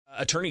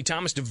Attorney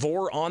Thomas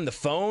DeVore on the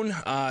phone.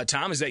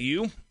 Tom, is that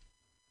you?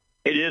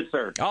 It is,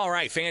 sir. All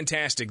right,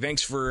 fantastic.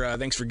 Thanks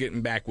for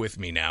getting back with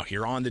me now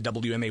here on the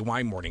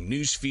WMAY Morning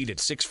News Feed at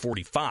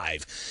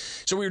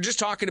 6:45. So we were just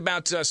talking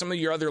about some of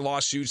your other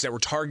lawsuits that were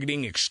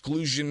targeting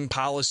exclusion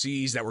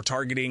policies, that were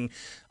targeting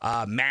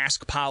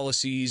mask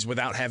policies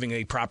without having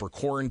a proper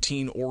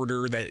quarantine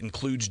order that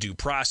includes due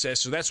process.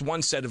 So that's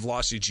one set of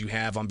lawsuits you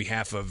have on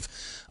behalf of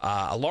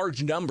a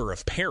large number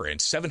of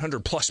parents,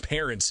 700 plus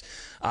parents,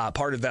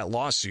 part of that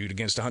lawsuit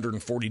against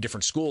 140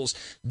 different schools.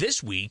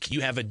 This week, you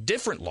have a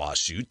different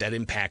lawsuit that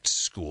impacts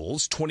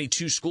schools,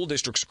 22 school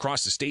districts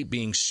across the state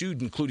being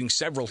sued, including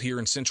several here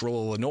in central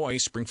Illinois,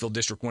 Springfield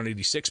District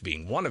 186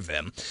 being one of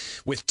them,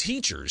 with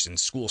teachers and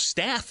school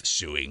staff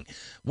suing.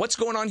 What's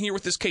going on here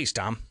with this case,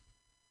 Tom?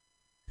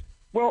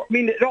 Well, I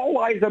mean, it all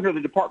lies under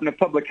the Department of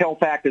Public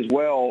Health Act as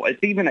well.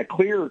 It's even a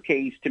clearer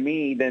case to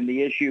me than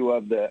the issue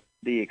of the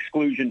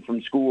exclusion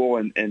from school,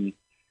 and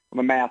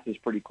the math is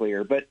pretty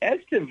clear. But as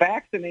to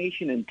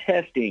vaccination and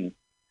testing,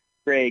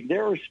 Greg,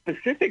 there are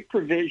specific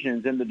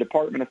provisions in the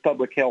Department of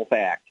Public Health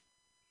Act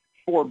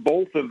for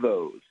both of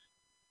those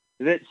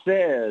that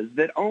says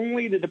that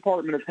only the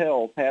Department of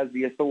Health has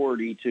the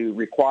authority to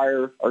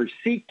require or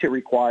seek to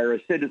require a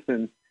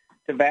citizen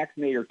to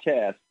vaccinate or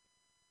test.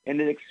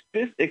 And it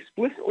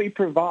explicitly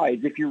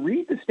provides, if you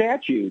read the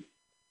statute,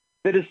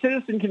 that a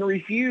citizen can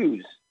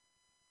refuse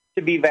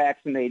to be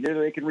vaccinated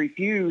or they can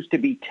refuse to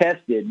be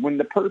tested when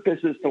the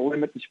purpose is to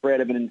limit the spread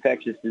of an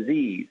infectious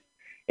disease.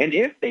 And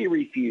if they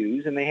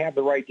refuse, and they have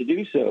the right to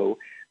do so,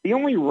 the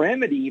only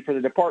remedy for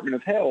the Department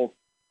of Health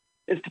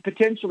is to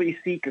potentially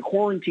seek a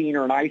quarantine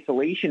or an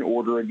isolation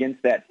order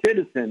against that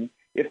citizen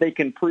if they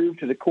can prove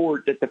to the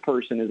court that the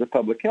person is a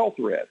public health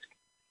risk.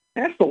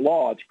 That's the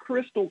law. It's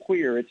crystal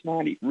clear. It's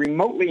not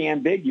remotely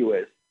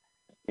ambiguous.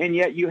 And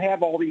yet you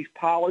have all these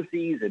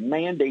policies and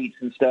mandates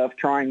and stuff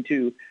trying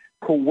to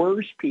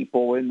coerce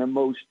people in the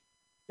most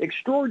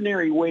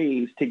extraordinary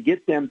ways to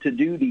get them to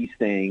do these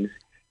things,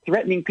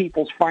 threatening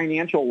people's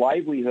financial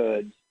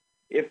livelihoods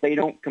if they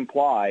don't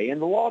comply. And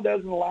the law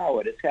doesn't allow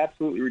it. It's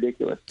absolutely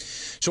ridiculous.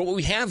 So what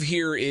we have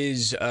here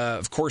is,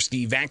 of course,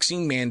 the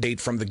vaccine mandate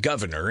from the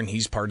governor, and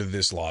he's part of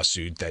this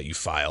lawsuit that you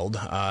filed.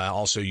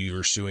 Also,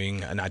 you're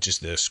suing not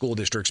just the school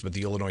districts, but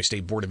the Illinois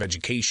State Board of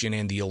Education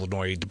and the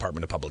Illinois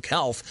Department of Public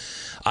Health.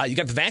 You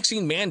got the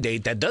vaccine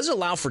mandate that does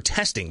allow for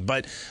testing,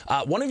 but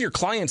one of your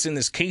clients in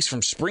this case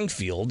from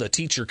Springfield, a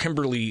teacher,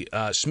 Kimberly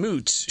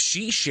Smoots,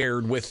 she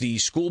shared with the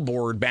school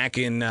board back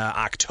in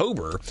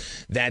October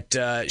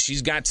that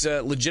she's got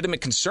legitimate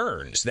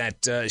concerns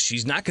that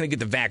she's not going to get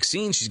the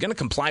vaccine. She's going to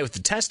comply with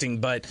the testing,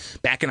 but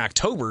back in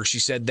October, she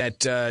said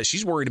that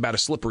she's worried about a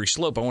slippery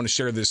slope. I want to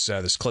share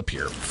this clip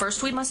here.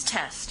 First, we must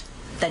test.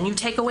 Then you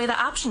take away the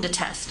option to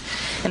test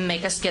and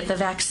make us get the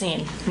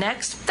vaccine.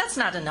 Next, that's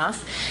not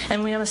enough,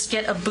 and we must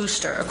get a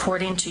booster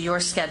according to your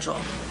schedule.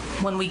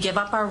 When we give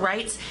up our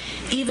rights,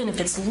 even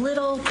if it's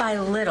little by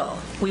little,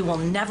 we will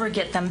never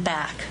get them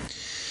back.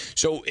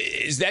 So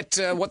is that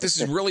what this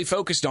is really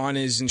focused on,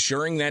 is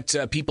ensuring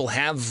that people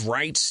have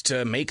rights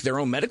to make their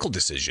own medical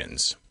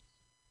decisions?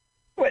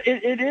 Well,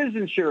 it is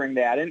ensuring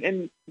that.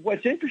 And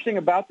what's interesting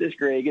about this,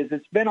 Greg, is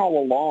it's been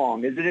all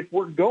along, is that if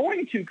we're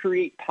going to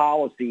create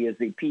policy as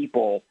a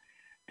people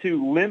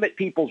to limit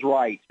people's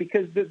rights,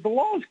 because the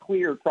law is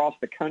clear across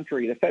the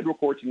country, the federal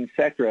courts, and et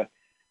cetera,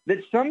 that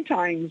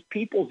sometimes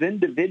people's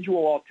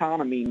individual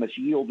autonomy must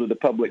yield to the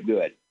public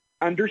good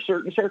under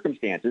certain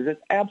circumstances.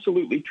 It's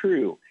absolutely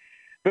true.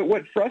 But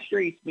what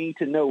frustrates me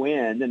to no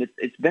end, and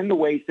it's been the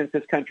way since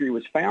this country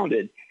was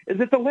founded, is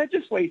that the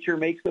legislature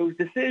makes those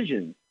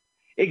decisions.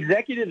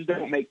 Executives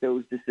don't make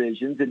those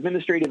decisions.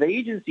 Administrative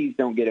agencies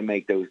don't get to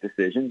make those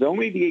decisions.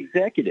 Only the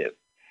executive.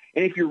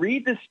 And if you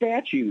read the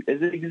statute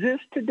as it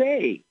exists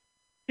today,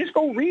 just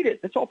go read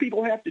it. That's all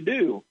people have to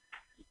do.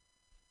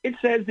 It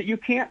says that you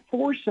can't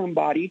force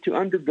somebody to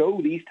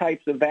undergo these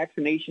types of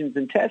vaccinations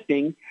and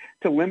testing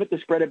to limit the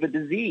spread of a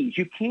disease.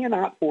 You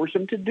cannot force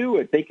them to do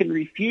it. They can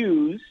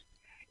refuse.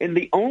 And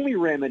the only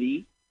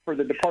remedy for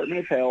the Department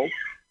of Health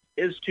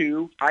is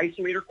to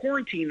isolate or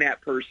quarantine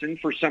that person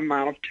for some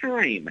amount of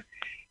time.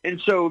 And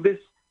so the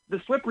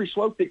slippery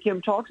slope that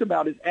Kim talks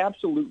about is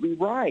absolutely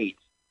right.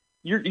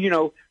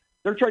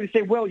 They're trying to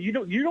say, well, you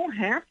don't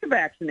have to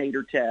vaccinate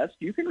or test.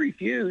 You can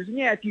refuse. And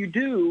yeah, if you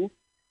do,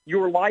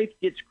 your life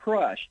gets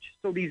crushed.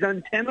 So these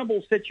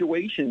untenable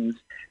situations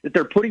that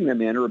they're putting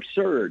them in are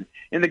absurd.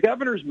 And the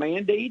governor's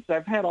mandates,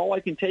 I've had all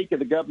I can take of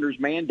the governor's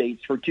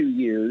mandates for 2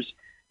 years,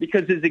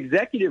 because his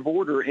executive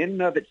order in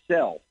and of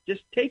itself,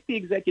 just take the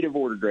executive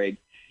order, Greg,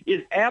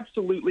 is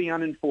absolutely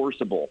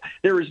unenforceable.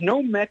 There is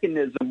no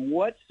mechanism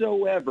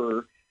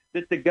whatsoever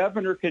that the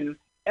governor can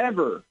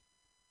ever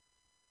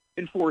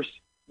enforce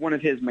one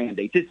of his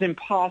mandates. It's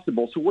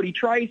impossible. So what he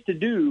tries to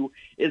do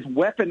is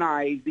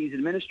weaponize these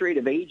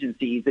administrative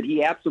agencies that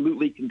he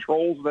absolutely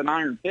controls with an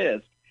iron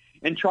fist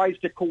and tries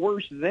to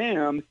coerce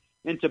them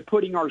into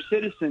putting our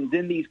citizens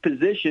in these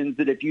positions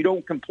that if you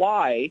don't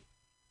comply,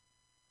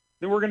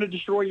 then we're going to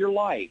destroy your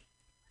life.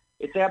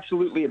 It's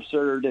absolutely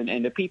absurd,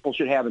 and the people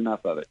should have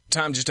enough of it.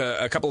 Tom, just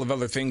a couple of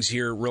other things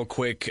here real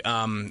quick.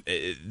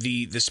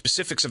 The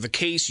specifics of the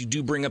case, you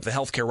do bring up the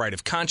Healthcare Right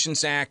of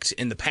Conscience Act.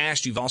 In the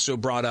past, you've also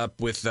brought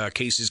up with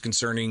cases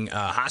concerning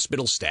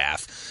hospital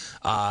staff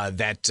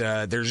that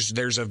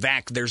there's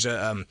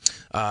a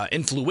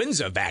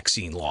influenza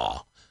vaccine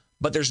law,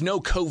 but there's no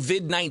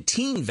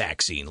COVID-19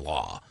 vaccine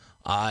law.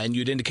 And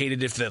you'd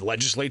indicated if the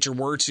legislature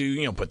were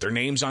to, put their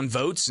names on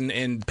votes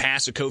and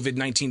pass a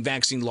COVID-19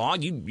 vaccine law,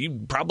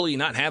 you'd probably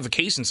not have a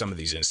case in some of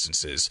these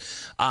instances.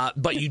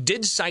 But you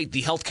did cite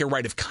the Healthcare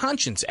Right of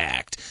Conscience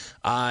Act.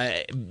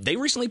 They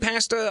recently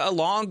passed a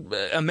law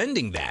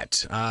amending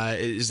that.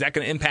 Is that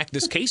going to impact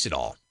this case at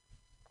all?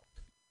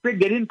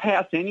 Greg, they didn't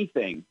pass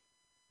anything.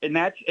 And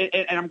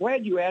I'm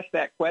glad you asked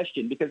that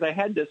question, because I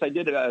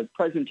did a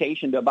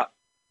presentation to about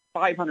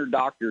 500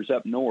 doctors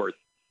up north.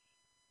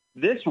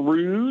 This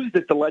ruse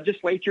that the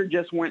legislature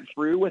just went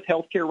through with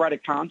Healthcare Right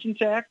of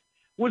Conscience Act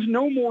was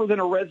no more than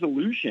a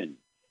resolution.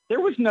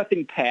 There was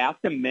nothing passed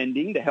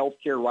amending the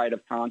Healthcare Right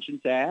of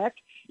Conscience Act.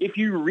 If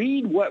you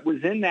read what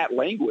was in that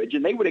language,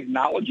 and they would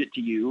acknowledge it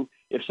to you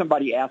if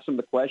somebody asked them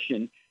the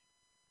question,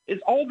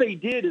 is all they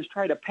did is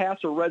try to pass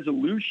a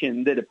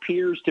resolution that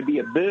appears to be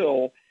a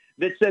bill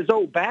that says,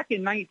 back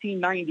in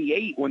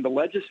 1998 when the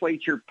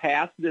legislature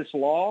passed this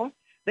law,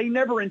 they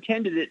never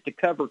intended it to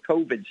cover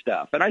COVID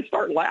stuff. And I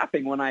start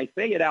laughing when I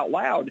say it out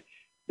loud,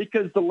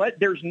 because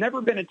there's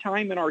never been a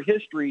time in our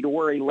history to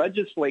where a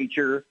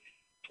legislature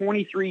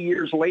 23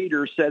 years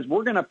later says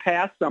we're going to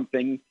pass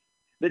something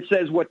that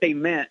says what they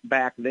meant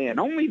back then.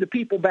 Only the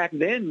people back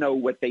then know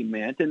what they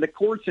meant, and the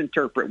courts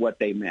interpret what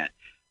they meant.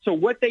 So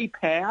what they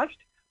passed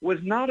was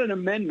not an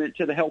amendment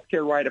to the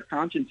Healthcare Right of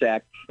Conscience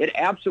Act. It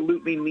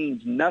absolutely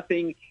means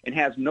nothing and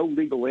has no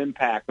legal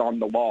impact on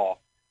the law.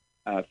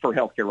 For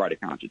Healthcare Right of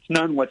Conscience.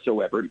 None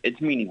whatsoever. It's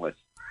meaningless.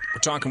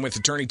 We're talking with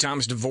Attorney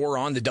Thomas DeVore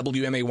on the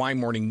WMAY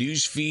Morning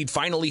News Feed.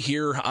 Finally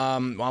here,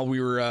 while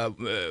we were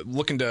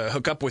looking to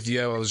hook up with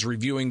you, I was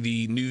reviewing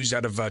the news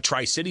out of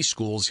Tri-City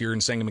Schools here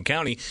in Sangamon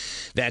County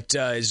that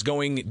is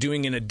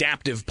doing an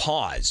adaptive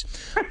pause.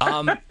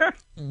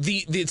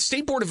 The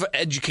State Board of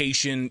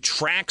Education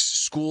tracks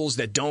schools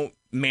that don't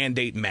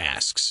mandate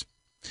masks,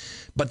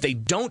 but they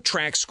don't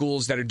track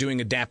schools that are doing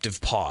adaptive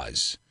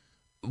pause.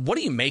 What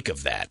do you make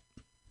of that?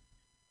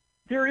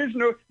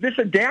 This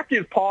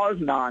adaptive pause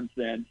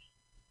nonsense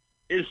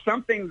is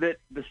something that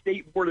the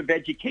State Board of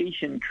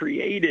Education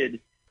created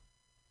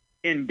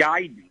in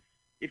guidance.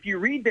 If you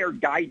read their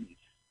guidance,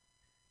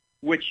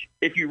 which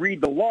if you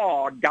read the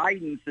law,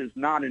 guidance is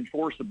not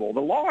enforceable. The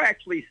law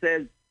actually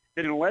says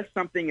that unless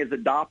something is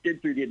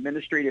adopted through the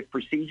Administrative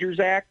Procedures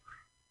Act,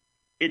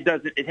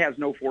 it has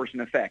no force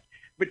and effect.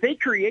 But they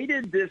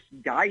created this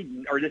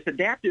guidance, or this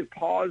adaptive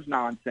pause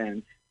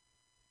nonsense,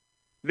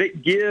 that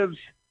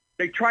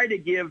they try to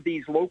give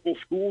these local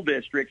school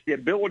districts the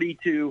ability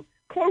to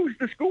close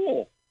the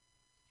school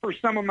for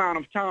some amount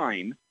of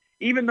time,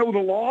 even though the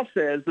law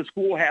says the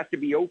school has to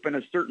be open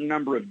a certain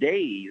number of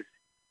days.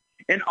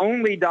 And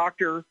only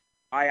Dr.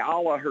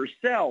 Ayala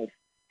herself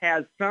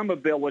has some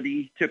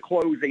ability to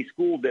close a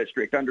school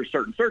district under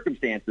certain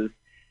circumstances.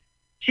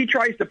 She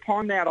tries to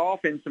pawn that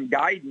off in some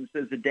guidance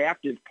as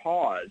adaptive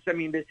pause. I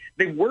mean,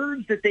 the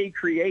words that they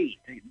create,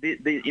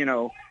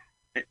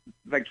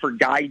 like for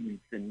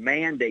guidance and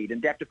mandate and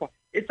adaptive pause,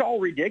 it's all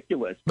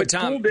ridiculous. But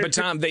Tom,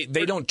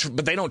 they don't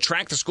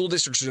track the school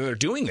districts that are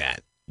doing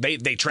that. They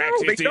track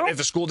if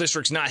the school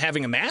district's not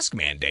having a mask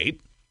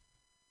mandate.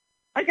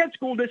 I got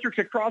school districts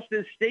across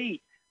this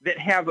state that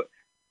have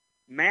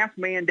mask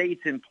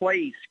mandates in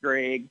place,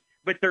 Greg,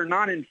 but they're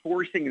not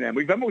enforcing them.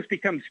 We've almost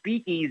become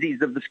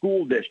speakeasies of the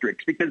school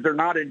districts because they're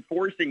not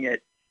enforcing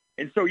it.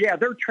 And so,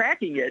 they're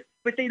tracking it,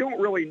 but they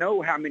don't really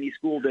know how many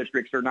school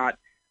districts are not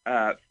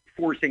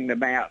forcing the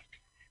masks.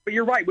 But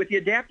you're right. With the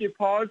adaptive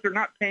pause, they're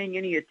not paying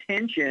any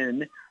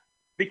attention,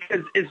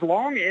 because as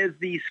long as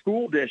these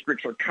school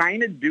districts are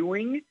kind of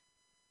doing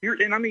here,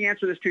 and let me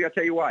answer this to you. I'll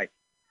tell you why.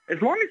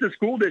 As long as the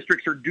school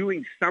districts are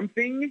doing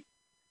something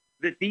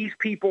that these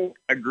people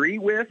agree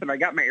with, and I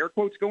got my air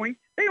quotes going,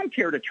 they don't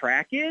care to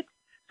track it.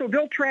 So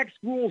they'll track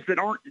schools that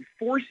aren't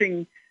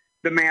enforcing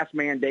the mask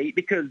mandate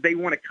because they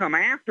want to come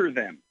after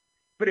them.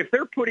 But if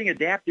they're putting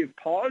adaptive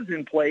pause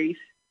in place,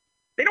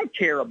 they don't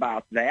care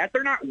about that.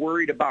 They're not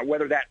worried about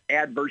whether that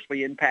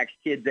adversely impacts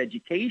kids'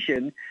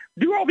 education.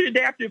 Do all the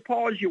adaptive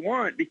pause you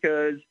want,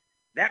 because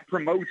that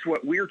promotes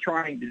what we're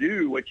trying to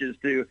do, which is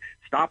to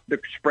stop the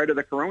spread of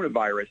the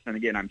coronavirus. And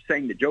again, I'm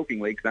saying that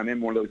jokingly because I'm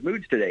in one of those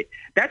moods today.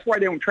 That's why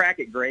they don't track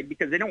it, Greg,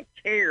 because they don't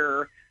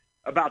care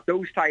about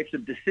those types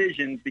of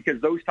decisions,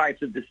 because those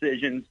types of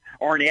decisions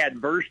aren't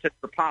adverse to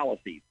their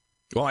policies.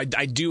 Well, I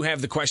do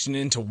have the question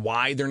into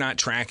why they're not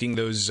tracking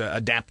those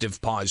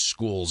adaptive pause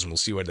schools, and we'll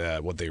see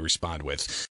what they respond with.